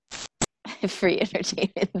free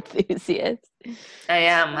entertainment enthusiast. I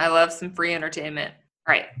am. I love some free entertainment.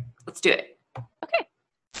 All right, let's do it. Okay.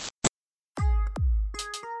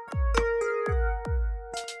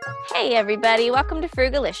 Hey everybody, welcome to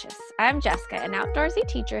Frugalicious. I'm Jessica, an outdoorsy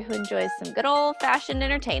teacher who enjoys some good old-fashioned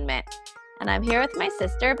entertainment. And I'm here with my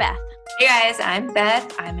sister, Beth. Hey guys, I'm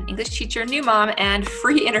Beth. I'm an English teacher, new mom, and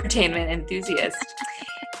free entertainment enthusiast.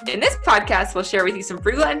 In this podcast, we'll share with you some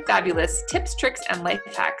frugal and fabulous tips, tricks, and life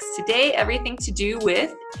hacks. Today, everything to do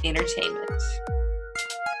with entertainment.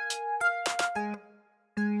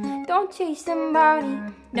 Don't chase the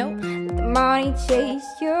money, no, let the money chase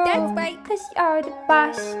you. That's right, cause you're the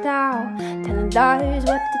boss now, telling others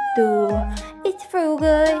what to do. It's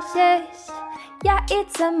Frugalicious, yeah,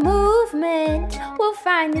 it's a movement. We'll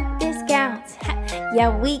find the discounts,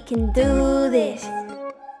 yeah, we can do this.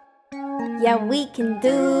 Yeah, we can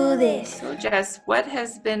do this. So Jess, what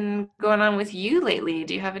has been going on with you lately?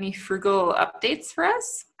 Do you have any frugal updates for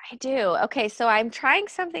us? I do. Okay, so I'm trying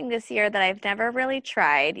something this year that I've never really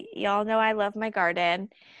tried. Y'all know I love my garden,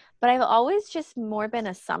 but I've always just more been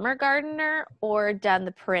a summer gardener or done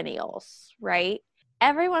the perennials, right?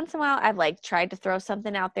 Every once in a while, I've tried to throw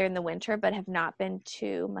something out there in the winter, but have not been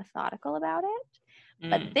too methodical about it.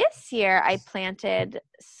 But this year, I planted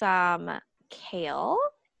some kale.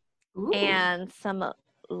 Ooh. And some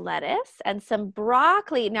lettuce and some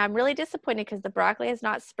broccoli. Now I'm really disappointed because the broccoli has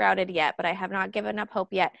not sprouted yet, but I have not given up hope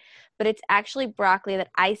yet. But it's actually broccoli that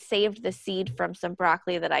I saved the seed from some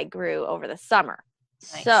broccoli that I grew over the summer.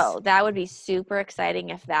 Nice. So that would be super exciting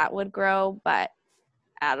if that would grow, but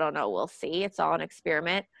I don't know. We'll see. It's all an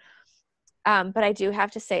experiment. But I do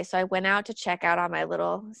have to say, so I went out to check out on my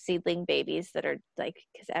little seedling babies that are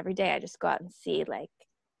because every day I just go out and see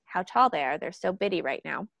how tall they are. They're so bitty right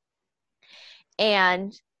now.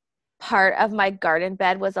 And part of my garden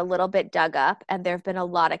bed was a little bit dug up, and there have been a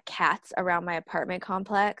lot of cats around my apartment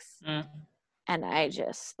complex. And I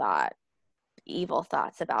just thought evil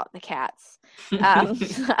thoughts about the cats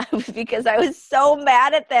because I was so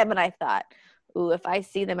mad at them. And I thought, ooh, if I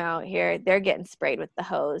see them out here, they're getting sprayed with the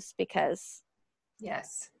hose because.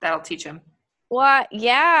 Yes, that'll teach them. What?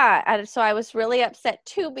 Yeah. And so I was really upset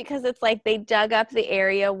too because it's they dug up the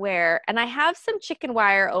area and I have some chicken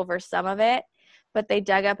wire over some of it, but they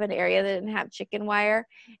dug up an area that didn't have chicken wire,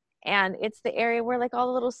 and it's the area where all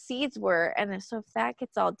the little seeds were. And so if that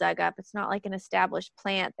gets all dug up, it's not an established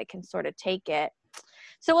plant that can sort of take it.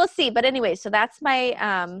 So we'll see. But anyway, so that's my,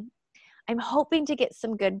 I'm hoping to get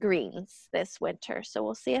some good greens this winter. So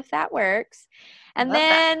we'll see if that works. And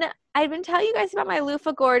then I've been telling you guys about my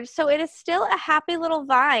loofah gourd. So it is still a happy little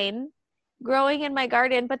vine growing in my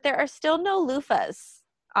garden, but there are still no loofahs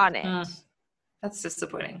on it. That's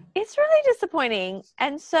disappointing. It's really disappointing.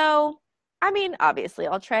 And so, obviously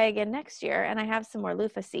I'll try again next year, and I have some more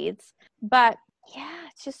loofah seeds. But yeah,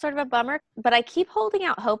 it's just sort of a bummer. But I keep holding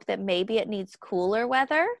out hope that maybe it needs cooler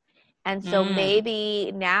weather. And so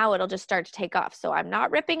maybe now it'll just start to take off. So I'm not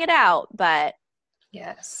ripping it out, but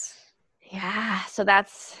yes. Yeah. So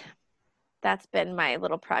that's been my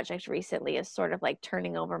little project recently, is sort of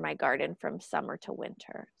turning over my garden from summer to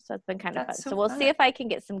winter. So it's been kind of fun. So we'll see if I can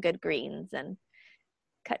get some good greens and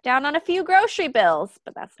cut down on a few grocery bills,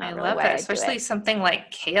 but that's not really why I do it. Especially something like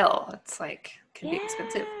kale. It's can be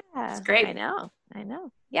expensive. It's great. I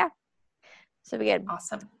know. Yeah. So we good.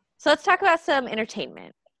 Awesome. So let's talk about some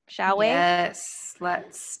entertainment. Shall we? Yes,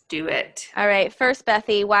 let's do it. All right. First,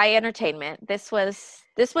 Bethy, why entertainment? This was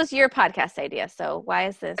your podcast idea. So why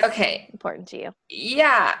is this important to you?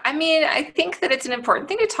 Yeah. I think that it's an important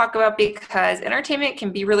thing to talk about because entertainment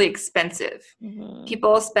can be really expensive. Mm-hmm.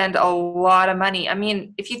 People spend a lot of money.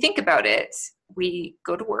 If you think about it, we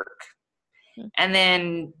go to work and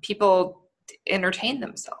then people entertain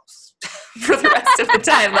themselves for the rest of the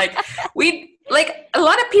time. A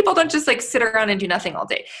lot of people don't just sit around and do nothing all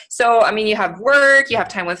day. So, you have work, you have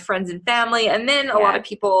time with friends and family, and then a lot of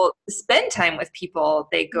people spend time with people.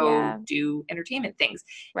 They go do entertainment things.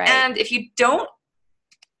 Right. And if you don't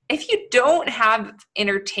have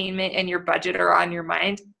entertainment in your budget or on your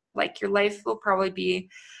mind, your life will probably be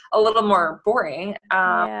a little more boring.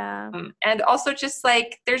 And also just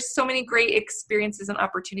there's so many great experiences and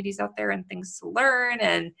opportunities out there and things to learn.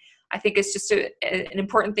 And I think it's just an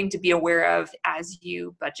important thing to be aware of as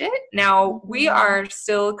you budget. Now, we are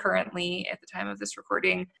still currently, at the time of this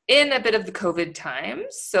recording, in a bit of the COVID times.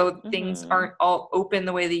 So things aren't all open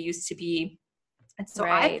the way they used to be. And so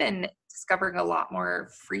I've been discovering a lot more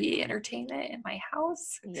free entertainment in my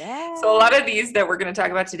house. Yeah. So a lot of these that we're going to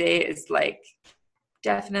talk about today is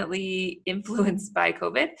definitely influenced by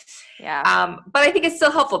COVID. Yeah. But I think it's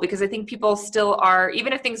still helpful because I think people still are,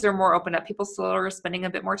 even if things are more open up, people still are spending a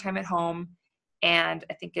bit more time at home. And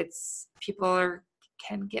I think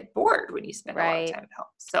can get bored when you spend a lot of time at home.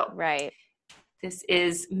 So this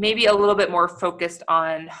is maybe a little bit more focused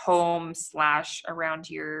on home / around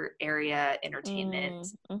your area entertainment,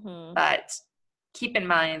 but keep in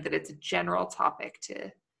mind that it's a general topic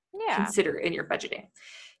to consider in your budgeting.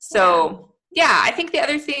 So I think the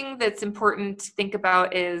other thing that's important to think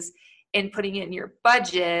about is in putting it in your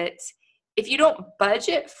budget, if you don't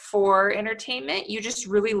budget for entertainment, you just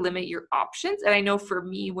really limit your options. And I know for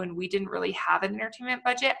me, when we didn't really have an entertainment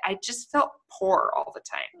budget, I just felt poor all the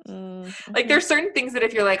time. Like there's certain things that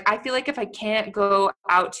if you're like, I feel like if I can't go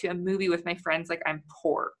out to a movie with my friends, like I'm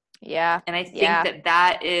poor. Yeah. And I think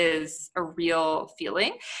that is a real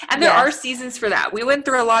feeling. And there are seasons for that. We went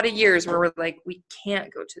through a lot of years where we're like, we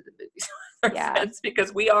can't go to the movies with our friends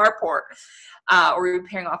because we are poor. Or we were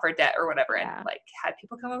paying off our debt or whatever, and like had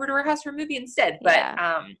people come over to our house for a movie instead. But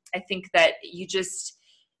I think that you just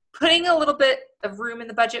putting a little bit of room in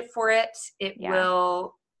the budget for it, it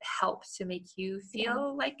will help to make you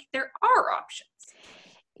feel like there are options.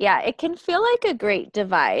 Yeah, it can feel like a great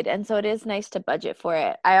divide, and so it is nice to budget for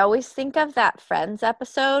it. I always think of that Friends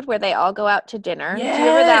episode where they all go out to dinner. Yes. Do you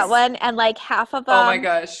remember that one? And like half of them oh my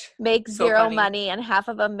gosh, make zero money, and half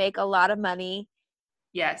of them make a lot of money.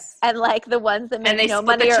 Yes. And like the ones that make no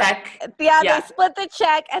money the check. They split the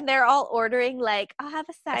check, and they're all ordering like, I'll have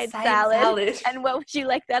a side salad. And what would you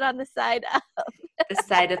like that on the side of? The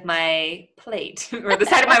side of my plate or the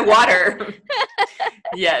side of my water.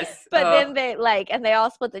 Yes. But then they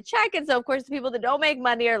all split the check. And so of course the people that don't make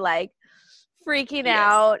money are like freaking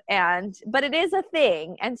out, but it is a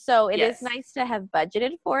thing. And so it is nice to have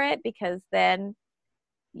budgeted for it, because then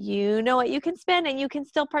you know what you can spend and you can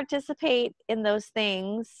still participate in those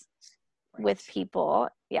things with people.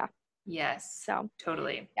 Yeah. Yes. So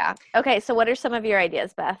totally. Yeah. Okay. So what are some of your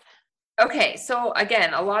ideas, Beth? Okay. So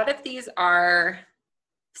again, a lot of these are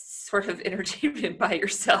sort of entertainment by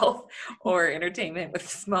yourself or entertainment with a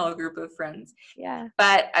small group of friends. Yeah.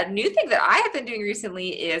 But a new thing that I have been doing recently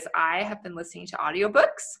is I have been listening to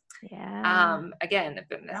audiobooks. Yeah. Again, I've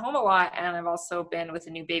been at home a lot, and I've also been with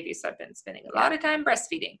a new baby, so I've been spending a lot of time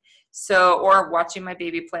breastfeeding. Or watching my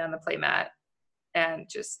baby play on the playmat, and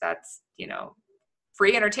just that's,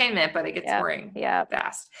 free entertainment, but it gets boring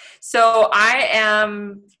fast. So I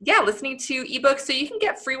am, listening to ebooks. So you can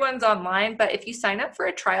get free ones online, but if you sign up for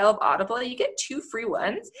a trial of Audible, you get 2 free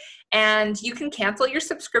ones, and you can cancel your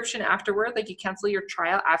subscription afterward. Like you cancel your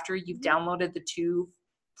trial after you've downloaded the 2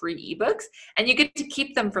 free ebooks, and you get to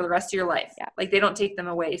keep them for the rest of your life. Like they don't take them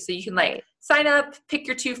away. So you can sign up, pick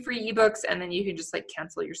your 2 free ebooks, and then you can just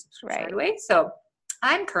cancel your subscription right away. So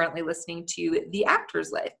I'm currently listening to The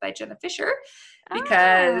Actor's Life by Jenna Fisher,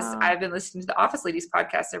 because I've been listening to the Office Ladies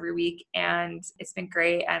podcast every week, and it's been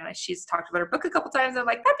great. And she's talked about her book a couple times. I'm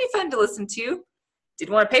like, that'd be fun to listen to.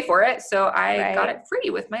 Didn't want to pay for it, so I got it free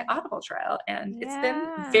with my Audible trial, and it's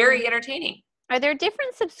been very entertaining. Are there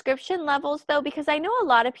different subscription levels though? Because I know a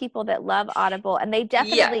lot of people that love Audible, and they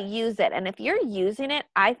definitely use it. And if you're using it,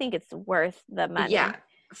 I think it's worth the money. Yeah,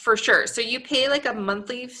 for sure. So you pay like a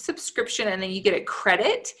monthly subscription, and then you get a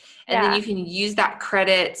credit, and then you can use that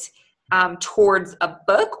credit towards a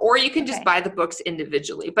book, or you can just buy the books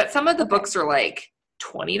individually. But some of the books are like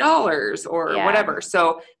 $20 or whatever.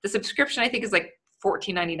 So the subscription, I think, is like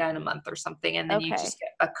 $14.99 a month or something, and then you just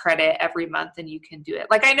get a credit every month, and you can do it.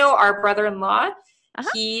 Like I know our brother-in-law,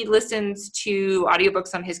 he listens to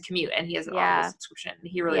audiobooks on his commute, and he has an Audible subscription, and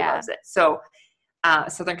he really loves it. So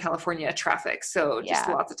Southern California traffic, so just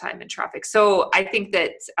lots of time in traffic. So I think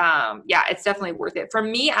that it's definitely worth it. For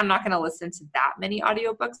me, I'm not going to listen to that many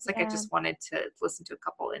audiobooks. Like I just wanted to listen to a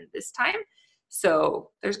couple in this time.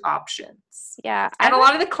 So there's options. Yeah. And a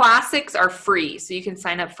lot of the classics are free. So you can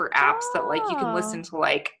sign up for apps that you can listen to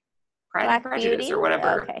Pride and Prejudice or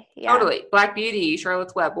whatever. Okay. Yeah. Totally. Black Beauty,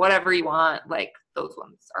 Charlotte's Web, whatever you want. Those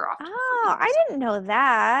ones are often free. Oh, I didn't know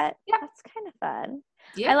that. Yeah. That's kind of fun.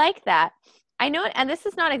 Yeah. I like that. I know it, and this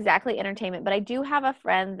is not exactly entertainment, but I do have a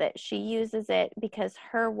friend that she uses it because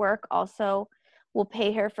her work also will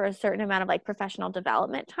pay her for a certain amount of professional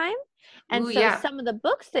development time. And some of the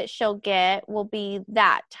books that she'll get will be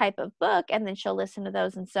that type of book, and then she'll listen to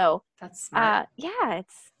those. And so that's smart.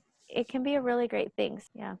 It can be a really great thing.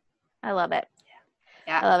 Yeah. I love it.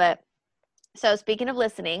 Yeah. I love it. So speaking of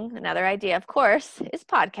listening, another idea, of course, is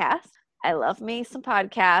podcasts. I love me some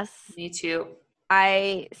podcasts. Me too.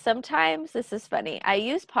 Sometimes, this is funny, I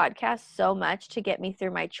use podcasts so much to get me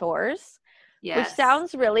through my chores. which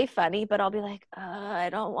sounds really funny, but I'll be like, I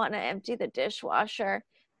don't want to empty the dishwasher.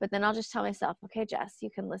 But then I'll just tell myself, okay, Jess, you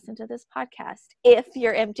can listen to this podcast if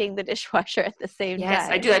you're emptying the dishwasher at the same time. Yes,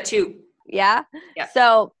 I do that too. Yeah?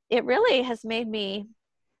 So it really has made me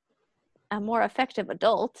a more effective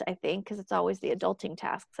adult, I think, because it's always the adulting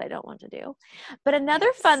tasks I don't want to do. But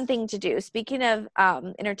another fun thing to do, speaking of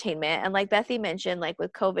entertainment, and like Bethy mentioned, like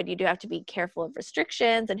with COVID, you do have to be careful of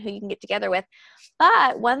restrictions and who you can get together with.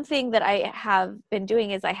 But one thing that I have been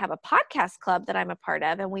doing is I have a podcast club that I'm a part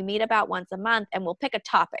of, and we meet about once a month, and we'll pick a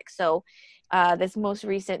topic. So this most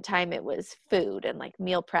recent time, it was food and like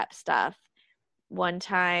meal prep stuff. One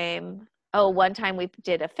time we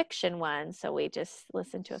did a fiction one, so we just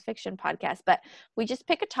listened to a fiction podcast. But we just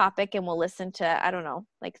pick a topic and we'll listen to, I don't know,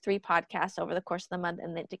 like 3 podcasts over the course of the month,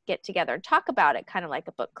 and then to get together and talk about it, kind of like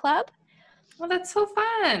a book club. Well, that's so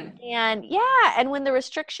fun. And and when the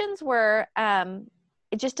restrictions were,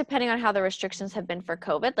 just depending on how the restrictions have been for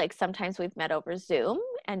COVID, like sometimes we've met over Zoom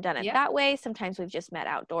and done it that way. Sometimes we've just met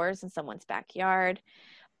outdoors in someone's backyard.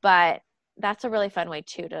 But that's a really fun way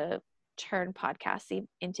too to turn podcasts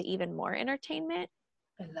into even more entertainment,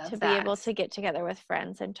 to be able to get together with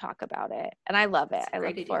friends and talk about it. And I love it. I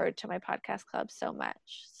look forward to my podcast club so much.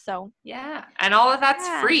 So and all of that's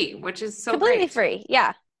free, which is so completely free.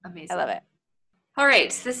 Amazing. I love it. All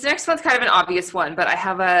right, this next one's kind of an obvious one, but I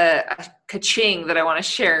have a ka-ching that I want to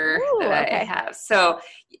share I have. So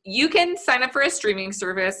you can sign up for a streaming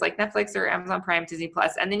service like Netflix or Amazon Prime, Disney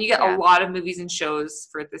Plus, and then you get a lot of movies and shows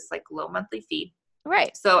for this like low monthly fee.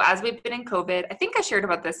 Right. So as we've been in COVID, I think I shared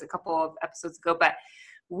about this a couple of episodes ago, but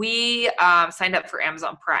we signed up for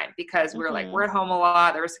Amazon Prime because we were like, we're at home a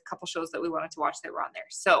lot. There was a couple shows that we wanted to watch that were on there.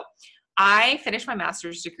 So I finished my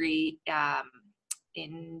master's degree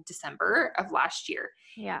in December of last year.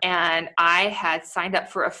 Yeah. And I had signed up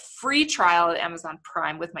for a free trial at Amazon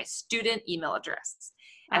Prime with my student email address.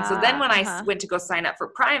 And so then when I went to go sign up for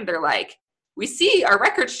Prime, they're like, we see our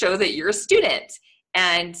records show that you're a student.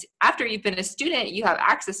 And after you've been a student, you have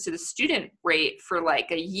access to the student rate for like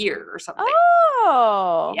a year or something.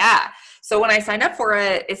 Oh. Yeah. So when I signed up for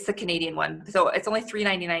it, it's the Canadian one. So it's only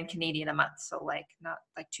 $3.99 Canadian a month. So like not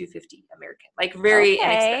like $2.50 American, like very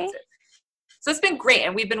inexpensive. So it's been great.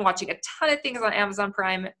 And we've been watching a ton of things on Amazon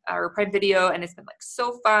Prime or Prime Video. And it's been like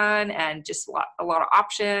so fun and just a lot of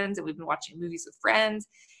options. And we've been watching movies with friends.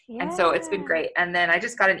 Yeah. And so it's been great. And then I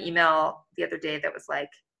just got an email the other day that was like,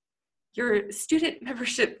 your student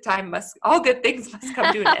membership time all good things must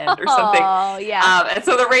come to an end or something. Oh, yeah. And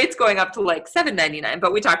so the rate's going up to like $7.99,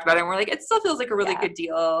 but we talked about it and we're like, it still feels like a really good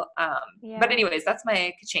deal. But anyways, that's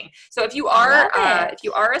my ka-ching. So if you are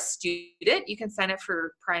a student, you can sign up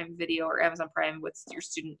for Prime Video or Amazon Prime with your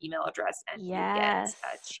student email address and you get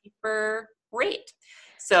a cheaper rate.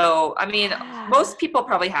 So, I mean, most people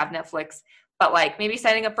probably have Netflix, but like maybe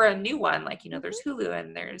signing up for a new one, like, there's Hulu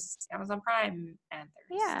and there's Amazon Prime and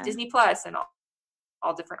there's Disney Plus and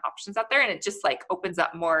all different options out there. And it just like opens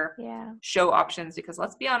up more show options because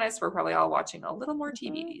let's be honest, we're probably all watching a little more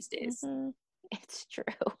TV these days. It's true.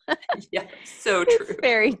 Yeah, so true. It's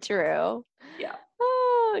very true. Yeah.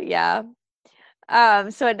 Oh, yeah.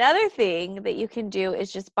 So another thing that you can do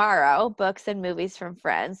is just borrow books and movies from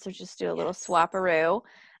friends. So just do a little swap-a-roo.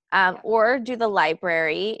 Or do the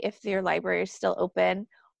library if your library is still open.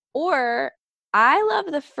 Or I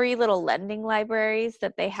love the free little lending libraries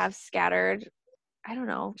that they have scattered, I don't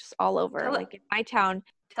know, just all over. Like in my town.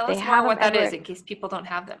 Tell us more what that is in case people don't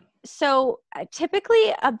have them. So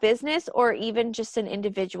typically a business or even just an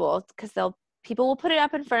individual, because people will put it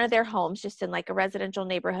up in front of their homes just in like a residential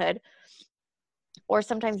neighborhood. Or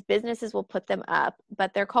sometimes businesses will put them up,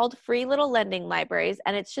 but they're called free little lending libraries.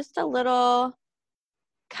 And it's just a little...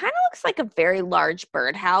 kind of looks like a very large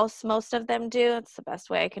birdhouse. Most of them do. It's the best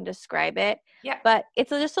way I can describe it. Yeah. But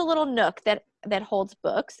it's just a little nook that holds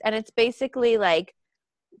books. And it's basically like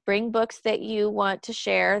bring books that you want to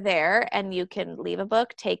share there and you can leave a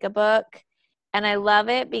book, take a book. And I love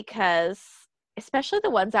it because especially the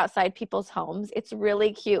ones outside people's homes, it's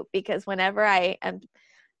really cute because whenever I have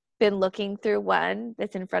been looking through one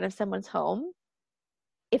that's in front of someone's home,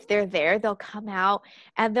 if they're there, they'll come out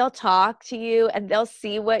and they'll talk to you and they'll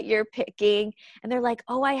see what you're picking. And they're like,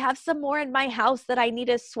 oh, I have some more in my house that I need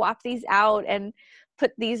to swap these out and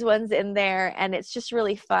put these ones in there. And it's just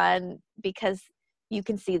really fun because you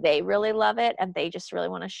can see they really love it and they just really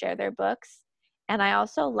want to share their books. And I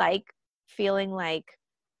also like feeling like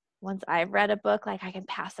once I've read a book, like I can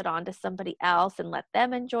pass it on to somebody else and let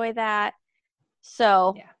them enjoy that.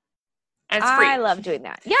 So and it's free. I love doing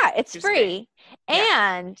that. Yeah, it's free.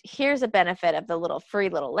 And here's a benefit of the free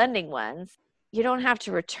little lending ones. You don't have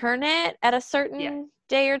to return it at a certain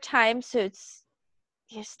day or time, so you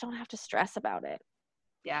just don't have to stress about it.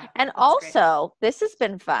 Yeah. And also, this has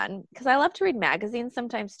been fun because I love to read magazines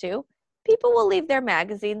sometimes too. People will leave their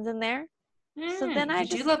magazines in there. So then I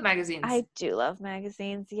do love magazines. I do love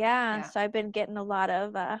magazines. Yeah. So I've been getting a lot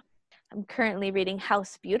of I'm currently reading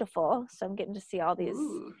House Beautiful, so I'm getting to see all these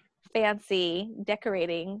fancy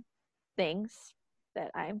decorating things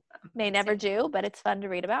that I may never do, but it's fun to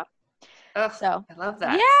read about. Oh, so I love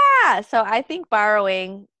that. Yeah. So I think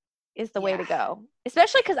borrowing is the way to go,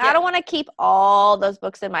 especially because I don't want to keep all those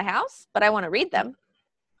books in my house, but I want to read them.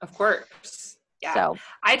 Of course. Yeah. So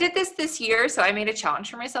I did this year. So I made a challenge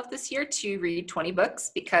for myself this year to read 20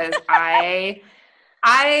 books because I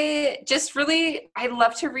just really, I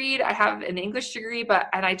love to read. I have an English degree,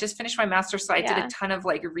 and I just finished my master's. So I did a ton of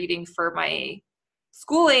like reading for my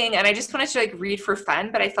schooling, and I just wanted to like read for fun,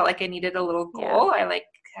 but I felt like I needed a little goal. I like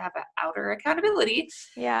have an outer accountability.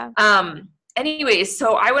 Yeah. Anyways,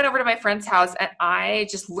 so I went over to my friend's house and I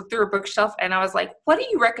just looked through her bookshelf and I was like, what do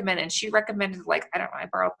you recommend? And she recommended like, I don't know, I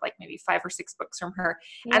borrowed like maybe 5 or 6 books from her.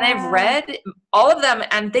 And I've read all of them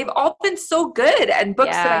and they've all been so good, and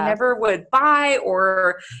books that I never would buy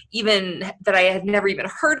or even that I had never even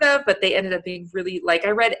heard of, but they ended up being really, like, I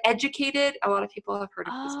read Educated. A lot of people have heard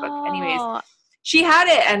of this book. Anyways, she had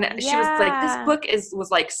it and she was like, this book was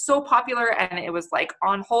like so popular, and it was like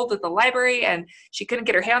on hold at the library and she couldn't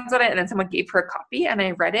get her hands on it. And then someone gave her a copy and I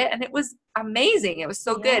read it and it was amazing. It was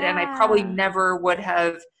so good. And I probably never would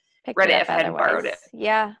have read it if I hadn't borrowed it.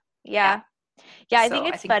 Yeah. I think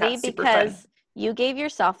it's funny because you gave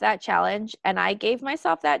yourself that challenge and I gave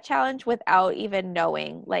myself that challenge without even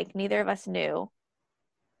knowing. Like, neither of us knew.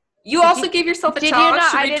 You also gave yourself a challenge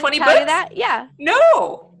to read 20 books? You that? Yeah.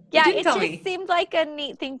 No. Yeah, it just seemed like a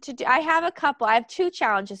neat thing to do. I have 2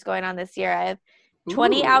 challenges going on this year. I have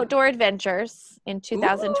 20 outdoor adventures in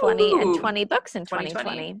 2020 and 20 books in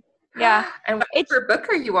 2020. Yeah. And what book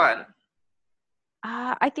are you on?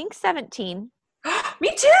 I think 17.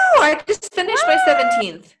 Me too. I just finished my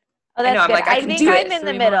 17th. Oh, that's good. I think I'm in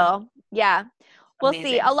the middle. Yeah. We'll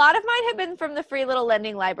see. A lot of mine have been from the free little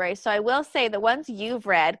lending library. So I will say the ones you've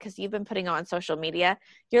read, because you've been putting on social media,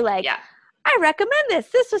 you're like, I recommend this.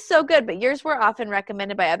 This was so good. But yours were often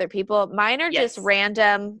recommended by other people. Mine are just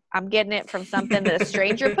random. I'm getting it from something that a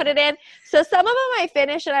stranger put it in. So some of them I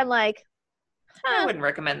finish and I'm like, I wouldn't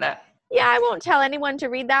recommend that. Yeah, I won't tell anyone to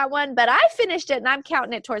read that one, but I finished it and I'm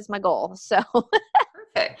counting it towards my goal. So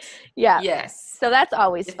perfect. Yeah. Yes. So that's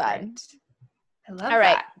always fun. I love All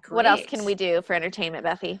right. that. Great. What else can we do for entertainment,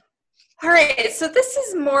 Bethy? All right. So this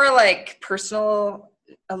is more like personal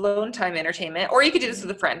alone time entertainment, or you could do this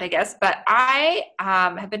with a friend, I guess. But I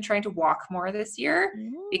have been trying to walk more this year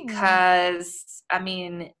because, I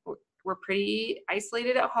mean, we're pretty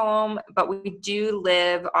isolated at home, but we do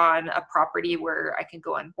live on a property where I can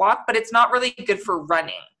go and walk, but it's not really good for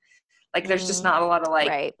running. Like there's just not a lot of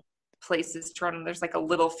like places to run. There's like a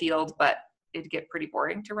little field, but it'd get pretty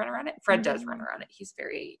boring to run around it. Fred does run around it. He's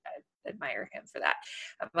very, I admire him for that.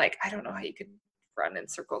 I'm like, I don't know how you could run in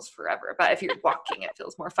circles forever, but if you're walking, it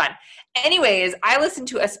feels more fun. Anyways, I listen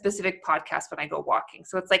to a specific podcast when I go walking.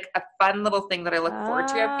 So it's like a fun little thing that I look forward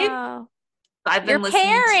to. I've been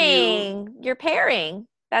listening to... You're pairing.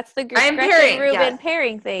 That's the Gretchen Rubin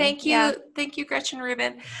pairing thing. Thank you. Thank you, Gretchen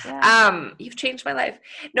Rubin. Yeah. You've changed my life.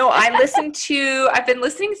 No, I've been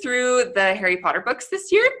listening through the Harry Potter books this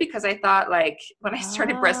year because I thought, like, when I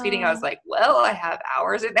started breastfeeding, I was like, well, I have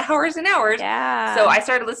hours and hours and hours. Yeah. So I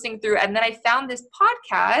started listening through, and then I found this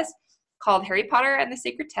podcast called Harry Potter and the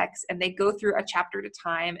Sacred Text, and they go through a chapter at a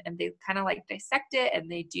time, and they kind of like dissect it, and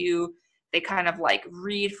they kind of like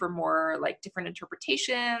read for more like different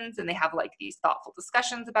interpretations, and they have like these thoughtful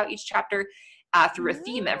discussions about each chapter through a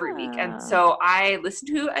theme every week. And so I listened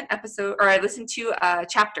to a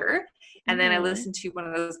chapter, and then I listened to one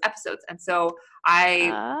of those episodes. And so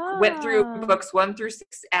I went through books 1 through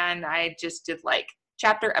 6, and I just did like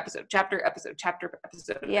chapter, episode.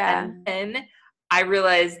 Yeah. And then I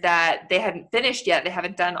realized that they hadn't finished yet. They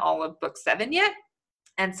haven't done all of book 7 yet.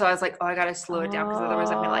 And so I was like, I got to slow it down because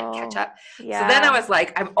otherwise I'm going to like catch up. Yeah. So then I was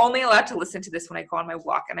like, I'm only allowed to listen to this when I go on my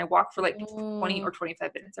walk. And I walk for like 20 or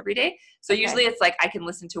 25 minutes every day. So usually it's like I can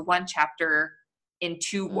listen to one chapter in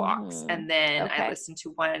 2 walks. And then I listen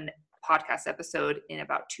to one podcast episode in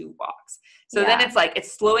about 2 walks. So then it's like,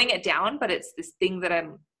 it's slowing it down, but it's this thing that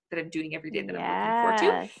I'm doing every day that I'm looking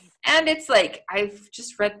forward to. And it's like, I've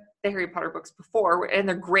just read the Harry Potter books before and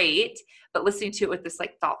they're great, but listening to it with this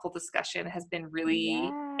like thoughtful discussion has been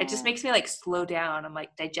really, it just makes me like slow down. I'm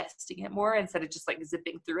like digesting it more instead of just like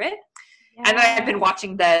zipping through it. And then I've been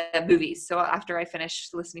watching the movies. So after I finish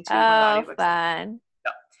listening to one of the audiobooks. Fun.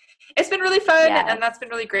 So, It's been really fun, Yes. and that's been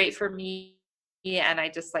really great for me. And I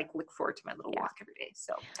just like look forward to my little walk every day.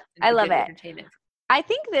 So I love it. Entertainment. I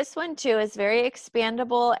think this one too is very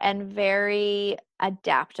expandable and very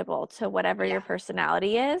adaptable to whatever your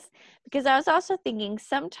personality is. Because I was also thinking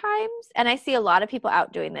sometimes, and I see a lot of people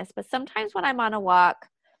out doing this, but sometimes when I'm on a walk,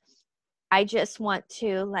 I just want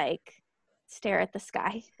to like stare at the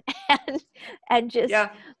sky and just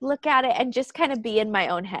look at it and just kind of be in my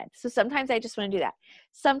own head. So sometimes I just want to do that.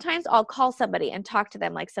 Sometimes I'll call somebody and talk to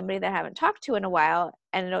them, like somebody that I haven't talked to in a while,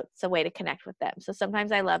 and it's a way to connect with them. So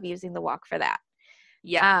sometimes I love using the walk for that.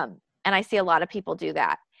 Yeah. And I see a lot of people do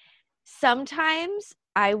that. Sometimes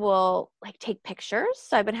I will like take pictures.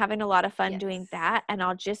 So I've been having a lot of fun doing that. And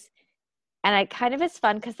I kind of is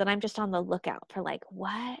fun because then I'm just on the lookout for like,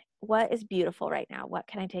 what is beautiful right now? What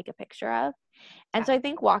can I take a picture of? And so I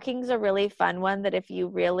think walking is a really fun one that if you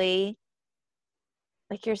really,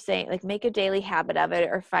 like you're saying, like make a daily habit of it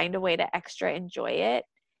or find a way to extra enjoy it,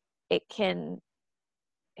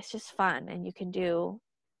 it's just fun. And it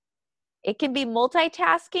can be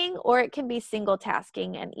multitasking or it can be single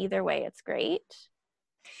tasking. And either way, it's great.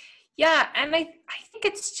 Yeah. And I think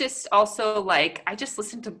it's just also like, I just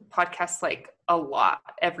listen to podcasts like a lot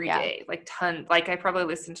every day, like like I probably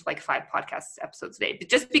listen to like 5 podcast episodes a day, but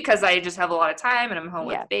just because I just have a lot of time and I'm home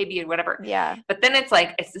with the baby and whatever. Yeah. But then it's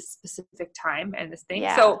like, it's this specific time and this thing.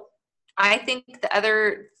 Yeah. So I think the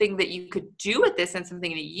other thing that you could do with this and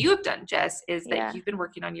something that you have done, Jess, is that you've been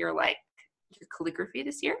working on your calligraphy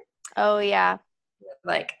this year. Oh yeah.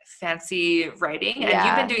 Like fancy writing. And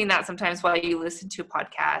you've been doing that sometimes while you listen to a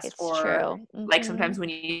podcast. It's true. Like sometimes when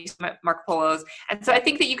you use Marco Polo's. And so I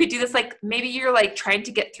think that you could do this, like maybe you're like trying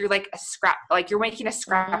to get through like a scrap, like you're making a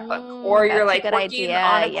scrapbook or you're like working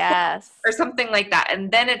on a or something like that.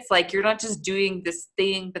 And then it's like, you're not just doing this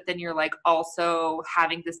thing, but then you're like also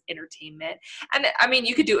having this entertainment. And I mean,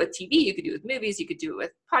 you could do it with TV, you could do it with movies, you could do it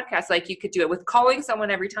with podcasts, like you could do it with calling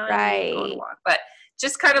someone every time you go on a walk. But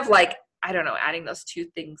just kind of like, I don't know, adding those two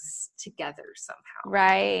things together somehow.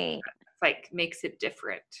 Right. Like makes it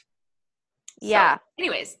different. Yeah. So,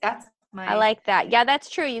 anyways, that's I like that. Yeah,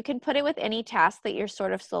 that's true. You can put it with any task that you're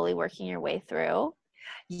sort of slowly working your way through.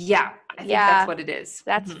 Yeah. I think that's what it is.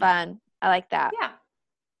 That's fun. I like that. Yeah.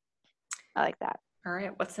 I like that. All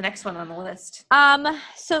right. What's the next one on the list?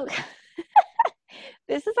 So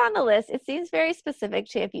this is on the list. It seems very specific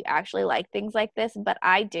to if you actually like things like this, but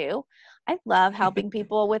I do. I love helping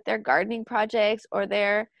people with their gardening projects or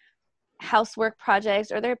their housework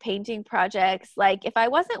projects or their painting projects. Like if I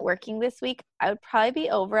wasn't working this week, I would probably be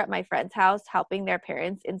over at my friend's house helping their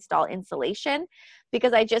parents install insulation,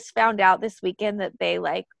 because I just found out this weekend that they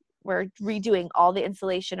were redoing all the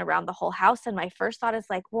insulation around the whole house. And my first thought is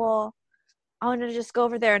like, well, I want to just go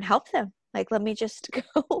over there and help them. Like, let me just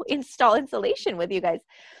go install insulation with you guys.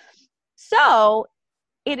 So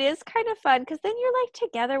it is kind of fun because then you're like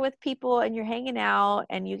together with people and you're hanging out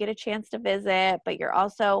and you get a chance to visit, but you're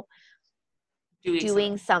also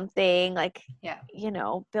doing something like,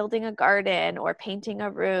 building a garden or painting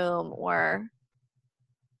a room or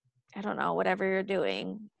I don't know, whatever you're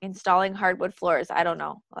doing, installing hardwood floors. I don't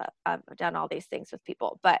know. I've done all these things with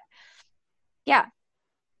people, but yeah.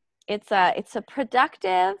 It's a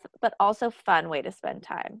productive but also fun way to spend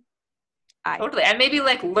time. Totally. And maybe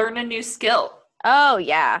learn a new skill. Oh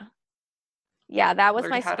yeah. Yeah, that was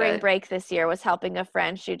my spring break this year, was helping a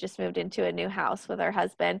friend. She just moved into a new house with her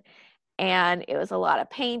husband, and it was a lot of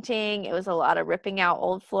painting, it was a lot of ripping out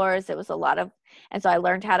old floors, and so I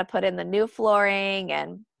learned how to put in the new flooring,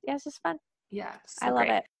 and yeah, it's just fun. Yeah. I love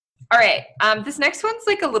it. All right. This next one's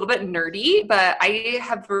a little bit nerdy, but I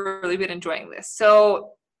have really been enjoying this.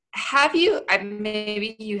 So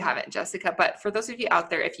maybe you haven't, Jessica, but for those of you out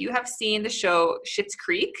there, if you have seen the show Schitt's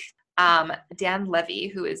Creek, Dan Levy,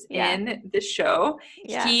 who is in the show,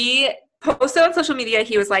 he posted on social media,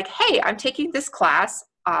 he was like, hey, I'm taking this class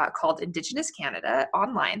called Indigenous Canada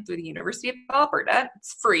online through the University of Alberta.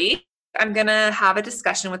 It's free. I'm going to have a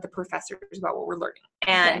discussion with the professors about what we're learning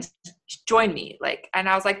and join me. And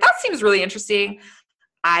I was like, that seems really interesting.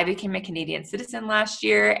 I became a Canadian citizen last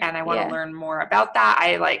year and I want to learn more about that.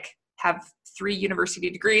 I have 3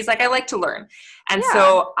 university degrees. I like to learn. And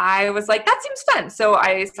so I was like, that seems fun. So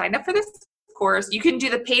I signed up for this course. You can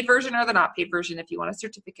do the paid version or the not paid version if you want a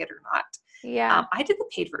certificate or not. Yeah. I did the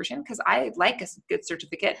paid version because I like a good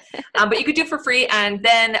certificate, but you could do it for free. And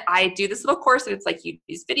then I do this little course and it's you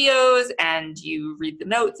use videos and you read the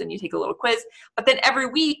notes and you take a little quiz. But then every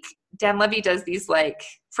week Dan Levy does these like,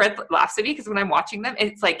 Fred laughs at me because when I'm watching them,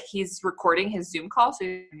 it's like he's recording his Zoom call. So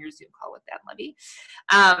you're in your Zoom call with Dan Levy.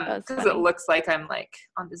 Because it looks like I'm like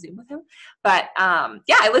on the Zoom with him. But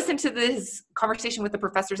yeah, I listen to this conversation with the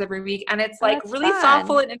professors every week, and it's like really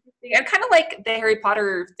thoughtful and interesting, and kind of like the Harry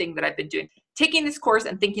Potter thing that I've been doing, taking this course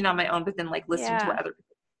and thinking on my own, but then like listening to what other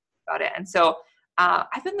people about it. And so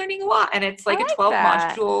I've been learning a lot, and it's like a 12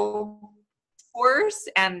 module course,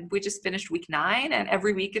 and we just finished week 9, and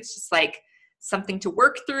every week it's just like something to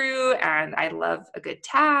work through, and I love a good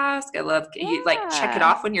task. I love you like check it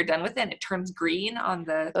off when you're done with it, and it turns green on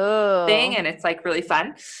the thing, and it's like really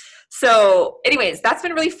fun. So anyways, that's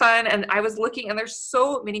been really fun, and I was looking, and there's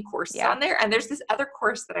so many courses on there, and there's this other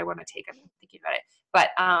course that I want to take. I'm thinking about it,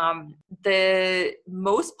 but the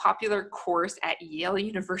most popular course at Yale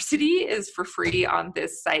University is for free on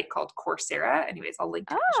this site called Coursera. Anyways, I'll link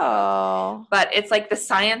to it. But it's like the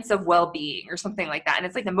science of well-being or something like that, and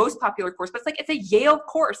it's like the most popular course, but it's like it's a Yale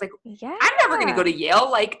course. Like I'm never going to go to Yale.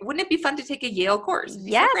 Like, wouldn't it be fun to take a Yale course?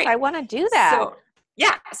 Yes, so I want to do that. So,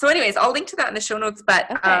 yeah. So anyways, I'll link to that in the show notes. But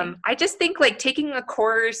I just think like taking a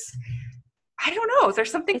course, I don't know.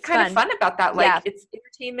 There's something kind of fun about that. Like it's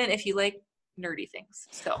entertainment if you like nerdy things.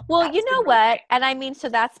 So well, you know what? And I mean, so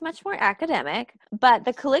that's much more academic, but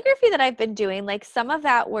the calligraphy that I've been doing, like some of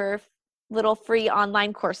that were little free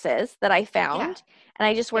online courses that I found, and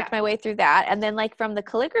I just worked my way through that. And then like from the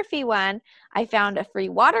calligraphy one, I found a free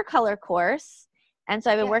watercolor course. And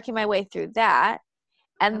so I've been working my way through that.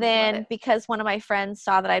 And then because one of my friends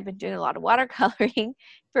saw that I'd been doing a lot of watercoloring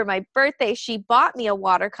for my birthday, she bought me a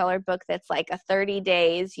watercolor book that's like a 30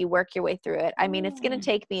 days. You work your way through it. I mean, it's going to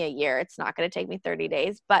take me a year. It's not going to take me 30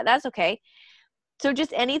 days, but that's okay. So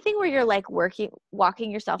just anything where you're like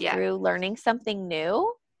walking yourself through, learning something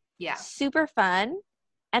new. Yeah. Super fun.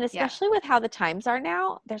 And especially with how the times are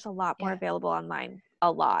now, there's a lot more available online. A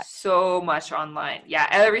lot. So much online. Yeah.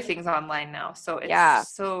 Everything's online now. So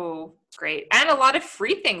it's so great. And a lot of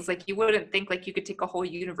free things. Like you wouldn't think like you could take a whole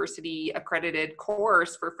university accredited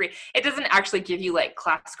course for free. It doesn't actually give you like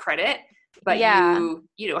class credit, but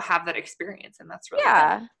you know, have that experience, and that's really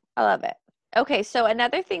fun. I love it. Okay. So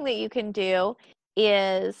another thing that you can do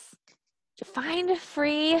is find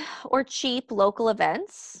free or cheap local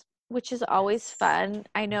events, which is always fun.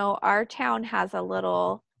 I know our town has a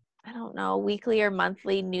little, I don't know, weekly or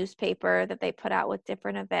monthly newspaper that they put out with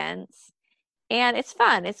different events. And it's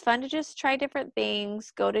fun. It's fun to just try different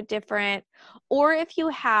things, go to different, or if you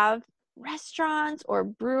have restaurants or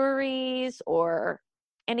breweries or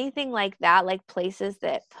anything like that, like places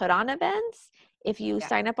that put on events, if you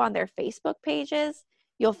sign up on their Facebook pages,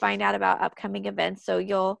 you'll find out about upcoming events. So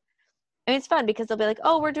I mean, it's fun because they'll be like,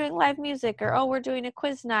 oh, we're doing live music, or, oh, we're doing a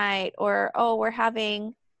quiz night, or, oh, we're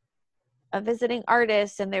having a visiting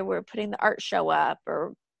artist and they were putting the art show up,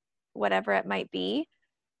 or whatever it might be.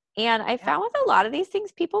 And I found with a lot of these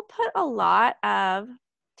things, people put a lot of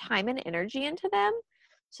time and energy into them.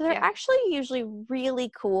 So they're actually usually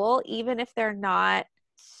really cool, even if they're not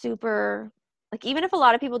super, like even if a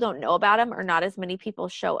lot of people don't know about them or not as many people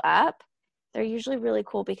show up, they're usually really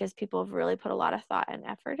cool because people have really put a lot of thought and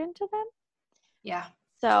effort into them. Yeah,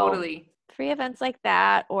 so totally. Free events like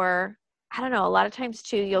that, or I don't know, a lot of times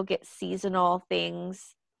too, you'll get seasonal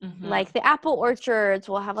things. Mm-hmm. Like the apple orchards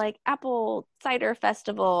will have like apple cider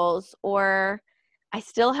festivals, or I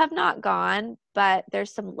still have not gone, but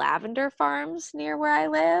there's some lavender farms near where I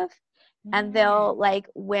live. Mm-hmm. And they'll like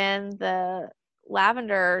when the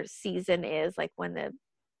lavender season is, like when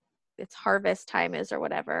it's harvest time is or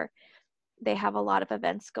whatever, they have a lot of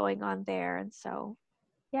events going on there. And so,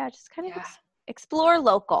 just kind of explore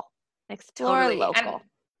local. Totally. And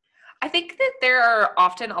I think that there are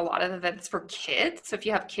often a lot of events for kids. So if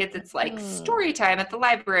you have kids, it's like story time at the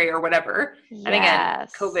library or whatever. Yes. And again,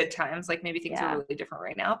 COVID times, like maybe things are really different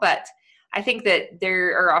right now, but I think that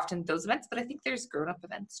there are often those events, but I think there's grown-up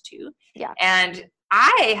events too. Yeah. And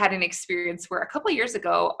I had an experience where a couple of years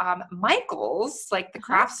ago, Michael's, like the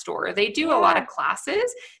craft store, they do a lot of classes.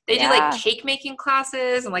 They do like cake making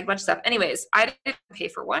classes and like a bunch of stuff. Anyways, I didn't pay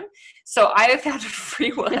for one. So I found a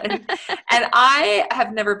free one. And I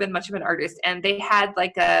have never been much of an artist. And they had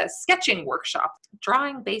like a sketching workshop,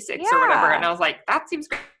 drawing basics or whatever. And I was like, that seems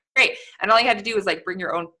great. And all you had to do was like bring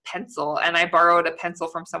your own pencil. And I borrowed a pencil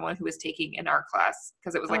from someone who was taking an art class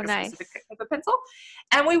because it was like a specific type of pencil.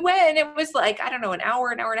 And we went, and it was like, I don't know, an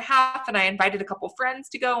hour and a half. And I invited a couple friends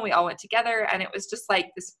to go, and we all went together. And it was just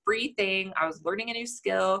like this free thing. I was learning a new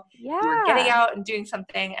skill. Yeah. We were getting out and doing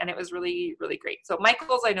something. And it was really, really great. So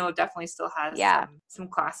Michael's, I know, definitely still has some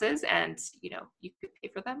classes, and, you know, you could pay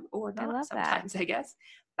for them or not sometimes, I guess.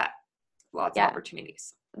 But lots of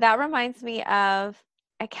opportunities. That reminds me of,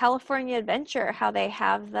 at California Adventure, how they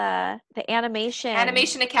have the animation.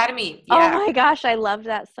 Animation Academy. Yeah. Oh my gosh, I loved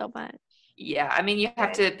that so much. Yeah, I mean, you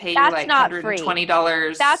have to pay That's your like not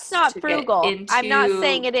 $120. That's not frugal. I'm not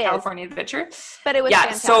saying it is. California Adventure, but it was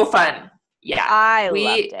fantastic. So fun. Yeah, I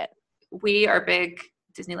loved it. We are big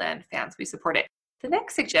Disneyland fans. We support it. The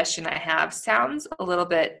next suggestion I have sounds a little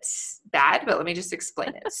bit bad, but let me just explain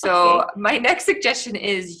it. So my next suggestion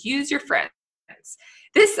is use your friends.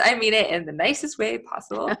 This, I mean it in the nicest way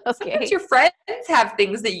possible. Sometimes your friends have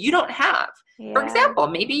things that you don't have. Yeah. For example,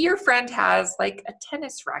 maybe your friend has like a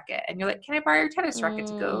tennis racket and you're like, can I borrow your tennis racket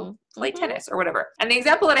to go play tennis or whatever? And the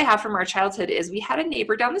example that I have from our childhood is we had a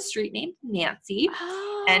neighbor down the street named Nancy,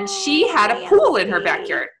 and she had a pool in her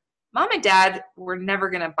backyard. Mom and dad were never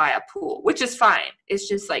going to buy a pool, which is fine. It's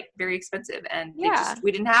just like very expensive and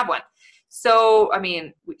we didn't have one. So, I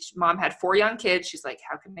mean, mom had 4 young kids. She's like,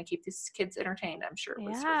 how can I keep these kids entertained? I'm sure it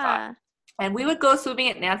was her thought. And we would go swimming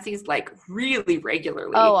at Nancy's like really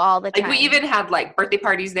regularly. Oh, all the time. Like we even had like birthday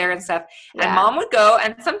parties there and stuff. Yeah. And mom would go,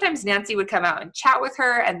 and sometimes Nancy would come out and chat with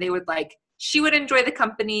her, and they would like, she would enjoy the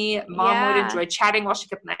company. Mom would enjoy chatting while she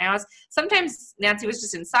kept an eye on us. Sometimes Nancy was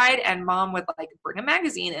just inside, and mom would like bring a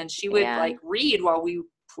magazine, and she would like read while we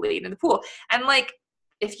played in the pool. And like,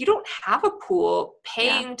 if you don't have a pool,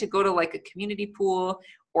 paying to go to like a community pool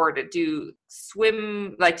or to do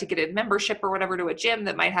swim, like to get a membership or whatever to a gym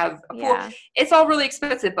that might have a pool, it's all really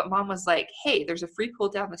expensive. But mom was like, hey, there's a free pool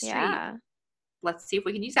down the street. Yeah. Let's see if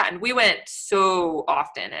we can use that. And we went so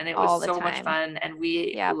often, and it was so much fun, and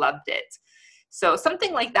we loved it. So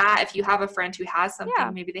something like that, if you have a friend who has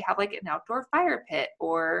something, maybe they have like an outdoor fire pit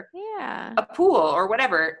or a pool or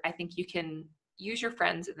whatever, I think you can use your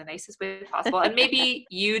friends in the nicest way possible. And maybe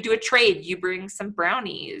you do a trade. You bring some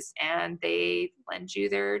brownies and they lend you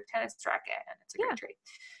their tennis racket, and it's a great trade.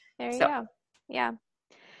 There you go. Yeah.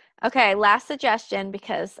 Okay. Last suggestion,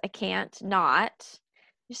 because I can't not.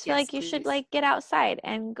 I just feel like you should like get outside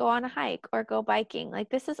and go on a hike or go biking. Like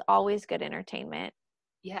this is always good entertainment.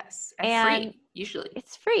 Yes. And free, usually.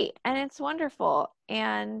 It's free and it's wonderful.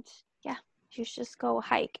 And you should just go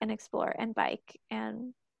hike and explore and bike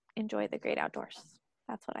and enjoy the great outdoors.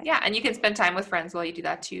 That's what I think. And you can spend time with friends while you do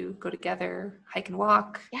that too. Go together, hike and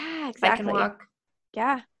walk. Yeah, exactly. Hike and walk.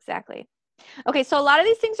 Yeah, exactly. Okay, so a lot of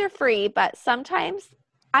these things are free, but sometimes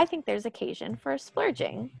I think there's occasion for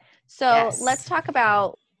splurging. So let's talk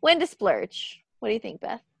about when to splurge. What do you think,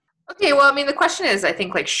 Beth? Okay, well, I mean, the question is, I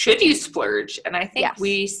think, like, should you splurge? And I think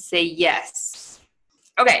we say yes.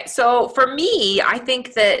 Okay, so for me, I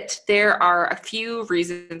think that there are a few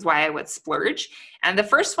reasons why I would splurge. And the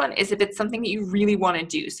first one is if it's something that you really want to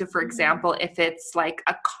do. So for example, if it's like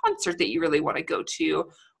a concert that you really want to go to,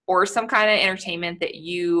 or some kind of entertainment that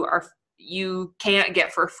you can't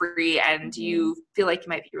get for free and you feel like you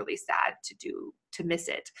might be really sad to miss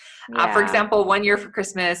it. For example, one year for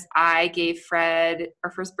Christmas, I gave Fred,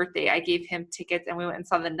 or for his birthday, I gave him tickets and we went and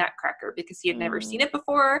saw the Nutcracker because he had never seen it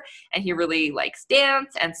before and he really likes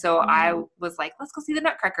dance. And so I was like, let's go see the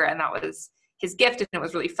Nutcracker. And that was his gift, and it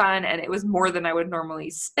was really fun. And it was more than I would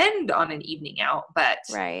normally spend on an evening out, but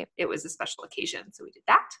it was a special occasion. So we did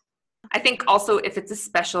that. I think also if it's a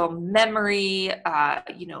special memory,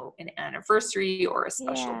 an anniversary or a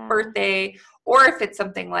special birthday, or if it's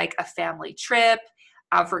something like a family trip.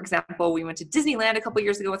 For example, we went to Disneyland a couple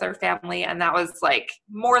years ago with our family, and that was like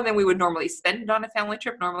more than we would normally spend on a family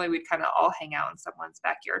trip. Normally we'd kind of all hang out in someone's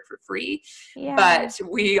backyard for free, but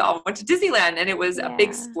we all went to Disneyland, and it was a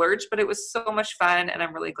big splurge, but it was so much fun, and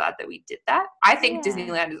I'm really glad that we did that. I think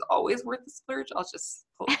Disneyland is always worth the splurge. I'll just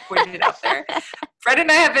point it out there. Fred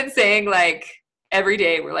and I have been saying like every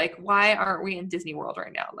day, we're like, why aren't we in Disney World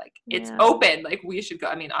right now? Like it's open, like we should go.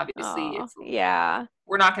 I mean, obviously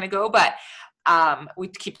we're not going to go, but we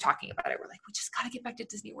keep talking about it. We're like, we just got to get back to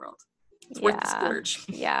Disney World. It's worth the splurge.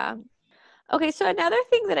 Yeah. Okay. So another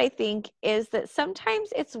thing that I think is that sometimes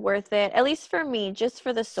it's worth it, at least for me, just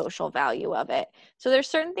for the social value of it. So there's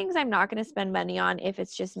certain things I'm not going to spend money on if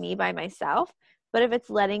it's just me by myself. But if it's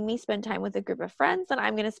letting me spend time with a group of friends, then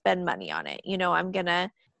I'm going to spend money on it. You know, I'm going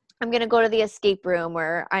to go to the escape room,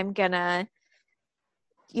 or I'm going to,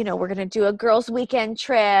 we're going to do a girls' weekend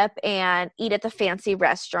trip and eat at the fancy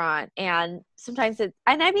restaurant. And sometimes I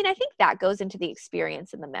think that goes into the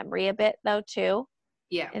experience and the memory a bit though, too.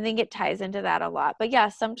 Yeah. I think it ties into that a lot. But yeah,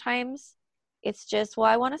 sometimes it's just,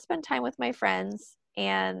 I want to spend time with my friends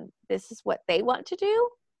and this is what they want to do.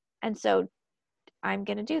 And so I'm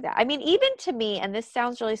going to do that. I mean, even to me, and this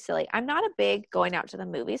sounds really silly, I'm not a big going out to the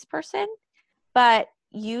movies person, but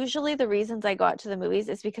usually the reasons I go out to the movies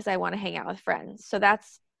is because I want to hang out with friends. So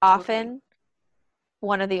that's often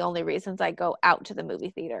one of the only reasons I go out to the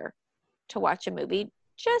movie theater to watch a movie,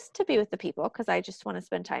 just to be with the people because I just want to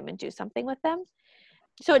spend time and do something with them.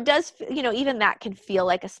 So it does, even that can feel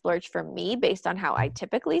like a splurge for me based on how I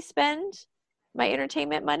typically spend my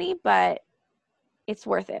entertainment money, but it's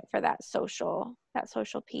worth it for that social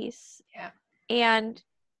piece. Yeah. And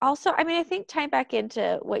also, I mean, I think tying back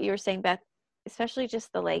into what you were saying, Beth, especially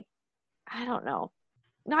just the I don't know,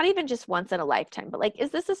 not even just once in a lifetime, but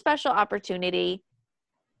is this a special opportunity?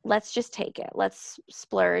 Let's just take it. Let's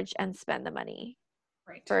splurge and spend the money.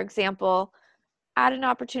 Right. For example, I had an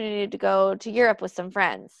opportunity to go to Europe with some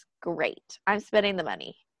friends. Great. I'm spending the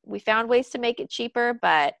money. We found ways to make it cheaper,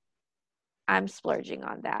 but I'm splurging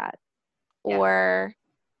on that. Yeah. Or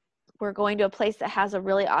we're going to a place that has a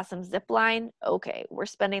really awesome zip line. Okay, we're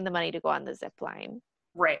spending the money to go on the zip line.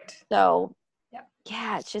 Right. So,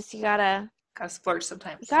 yeah, it's just you gotta splurge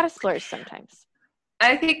sometimes. You gotta splurge sometimes.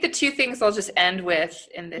 I think the two things I'll just end with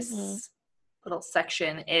in this little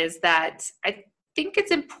section is that I think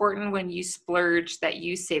it's important when you splurge that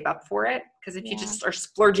you save up for it, because if you just are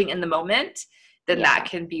splurging in the moment, then that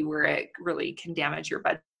can be where it really can damage your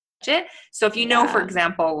budget. So if for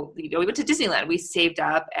example, we went to Disneyland, we saved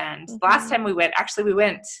up, and the last time we went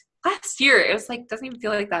last year. It was doesn't even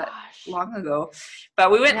feel like that long ago,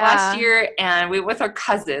 but we went last year and we went with our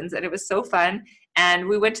cousins, and it was so fun. And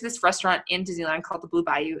we went to this restaurant in Disneyland called the Blue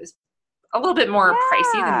Bayou. It was a little bit more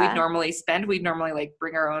pricey than we'd normally spend. We'd normally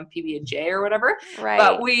bring our own PB&J or whatever. Right.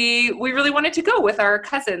 But we really wanted to go with our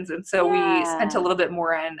cousins. And so we spent a little bit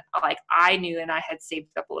more, and I knew, and I had saved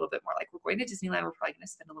up a little bit more. We're going to Disneyland. We're probably going to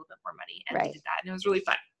spend a little bit more money. And we did that. And it was really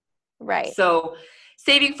fun. Right. So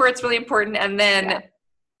saving for it's really important. And then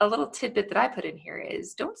a little tidbit that I put in here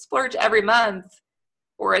is don't splurge every month,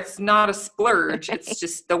 or it's not a splurge. It's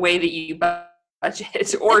just the way that you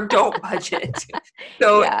budget or don't budget.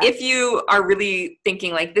 So if you are really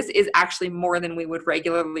thinking this is actually more than we would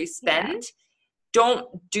regularly spend, don't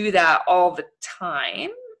do that all the time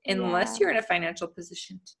unless you're in a financial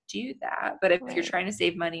position to do that. But if you're trying to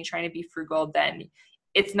save money, trying to be frugal, then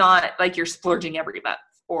it's not like you're splurging every month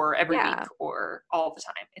or every week or all the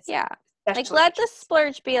time. It's let the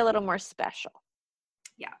splurge be a little more special.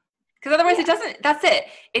 Yeah. Because otherwise that's it.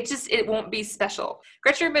 It won't be special.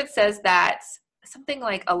 Gretchen Rubin says that something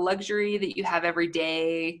like a luxury that you have every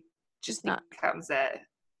day just becomes a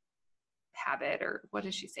habit, or what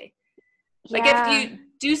does she say? If you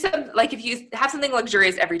do if you have something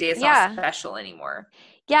luxurious every day, it's not special anymore.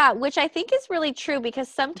 Yeah, which I think is really true, because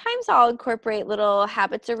sometimes I'll incorporate little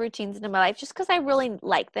habits or routines into my life just because I really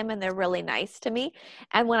like them and they're really nice to me.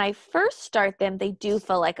 And when I first start them, they do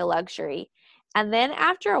feel like a luxury. And then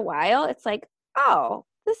after a while, it's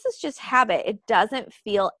this is just habit. It doesn't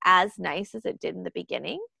feel as nice as it did in the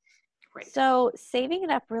beginning. Right. So saving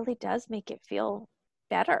it up really does make it feel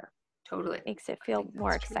better. Totally. It makes it feel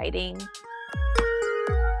more exciting.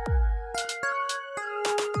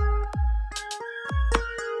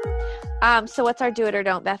 So what's our do it or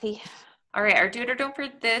don't, Bethy? All right, our do it or don't for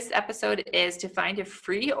this episode is to find a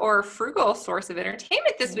free or frugal source of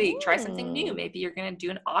entertainment this week. Try something new. Maybe you're going to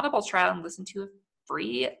do an Audible trial and listen to a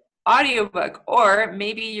free audiobook, or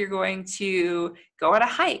maybe you're going to go on a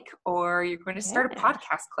hike, or you're going to start a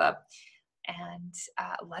podcast club. And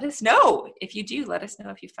let us know if you do. Let us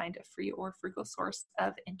know if you find a free or frugal source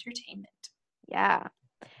of entertainment. Yeah.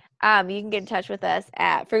 You can get in touch with us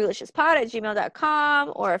at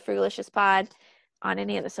frugaliciouspod@gmail.com or frugaliciouspod on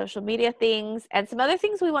any of the social media things. And some other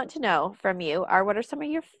things we want to know from you are, what are some of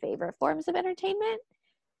your favorite forms of entertainment?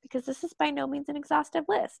 Because this is by no means an exhaustive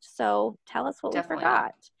list. So tell us what we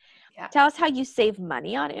forgot. Yeah. Tell us how you save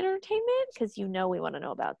money on entertainment, because we want to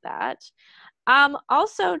know about that.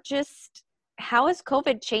 Also, just how has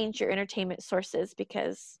COVID changed your entertainment sources?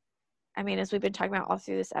 Because, as we've been talking about all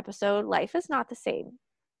through this episode, life is not the same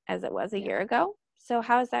as it was a year ago. So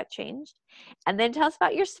how has that changed? And then tell us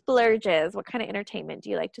about your splurges. What kind of entertainment do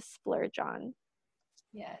you like to splurge on?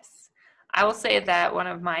 Yes. I will say that one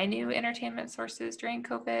of my new entertainment sources during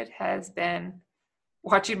COVID has been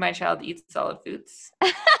watching my child eat solid foods.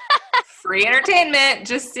 Free entertainment,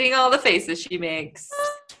 just seeing all the faces she makes.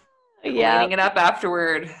 Cleaning it up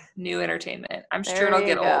afterward. New entertainment. I'm sure it'll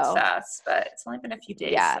get old fast, but it's only been a few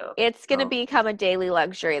days. Yeah, so it's going to become a daily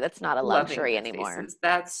luxury. That's not a luxury anymore. Faces.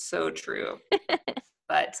 That's so true.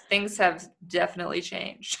 But things have definitely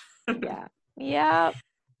changed. Yeah.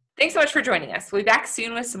 Thanks so much for joining us. We'll be back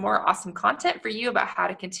soon with some more awesome content for you about how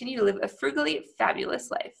to continue to live a frugally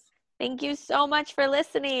fabulous life. Thank you so much for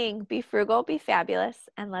listening. Be frugal, be fabulous,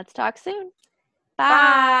 and let's talk soon.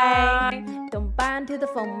 Bye. Don't buy into the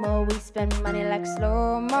FOMO. We spend money like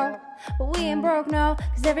slow-mo, but we ain't broke, no,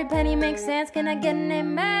 cause every penny makes sense. Can I get an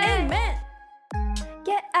amen? Amen.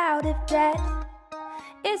 Get out of debt.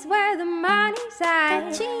 is where the money's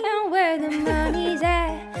at. And where the money's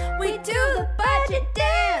at, we do the budget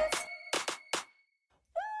dance.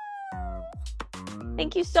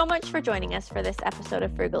 Thank you so much for joining us for this episode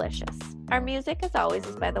of Frugalicious. Our music, as always,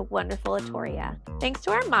 is by the wonderful Atoria. Thanks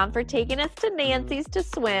to our mom for taking us to Nancy's to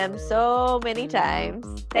swim so many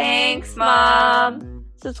times. Thanks, Mom.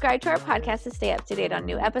 Subscribe to our podcast to stay up to date on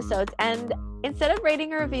new episodes. And instead of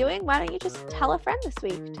rating or reviewing, why don't you just tell a friend this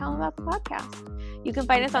week? Tell them about the podcast. You can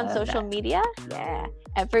find us on social media,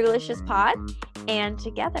 at Frugalicious Pod. And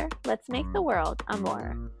together, let's make the world a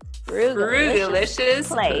more frugalicious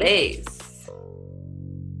place.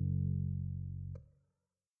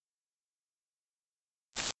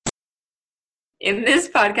 In this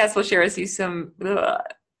podcast, we'll share with you some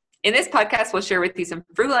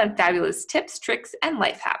frugal and fabulous tips, tricks, and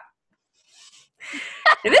life hacks.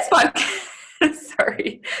 In this podcast,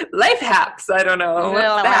 life hacks. I don't know.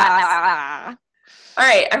 All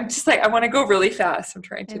right, I'm just I want to go really fast. I'm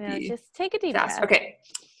trying to be just take a deep breath. Okay.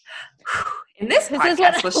 In this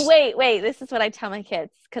podcast, wait. This is what I tell my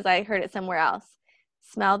kids because I heard it somewhere else.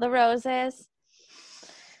 Smell the roses.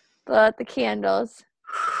 Blow out the candles.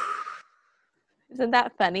 Isn't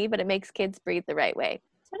that funny? But it makes kids breathe the right way.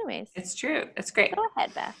 So anyways. It's true. It's great. Go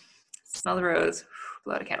ahead, Beth. Smell the rose.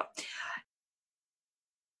 Blow out a candle.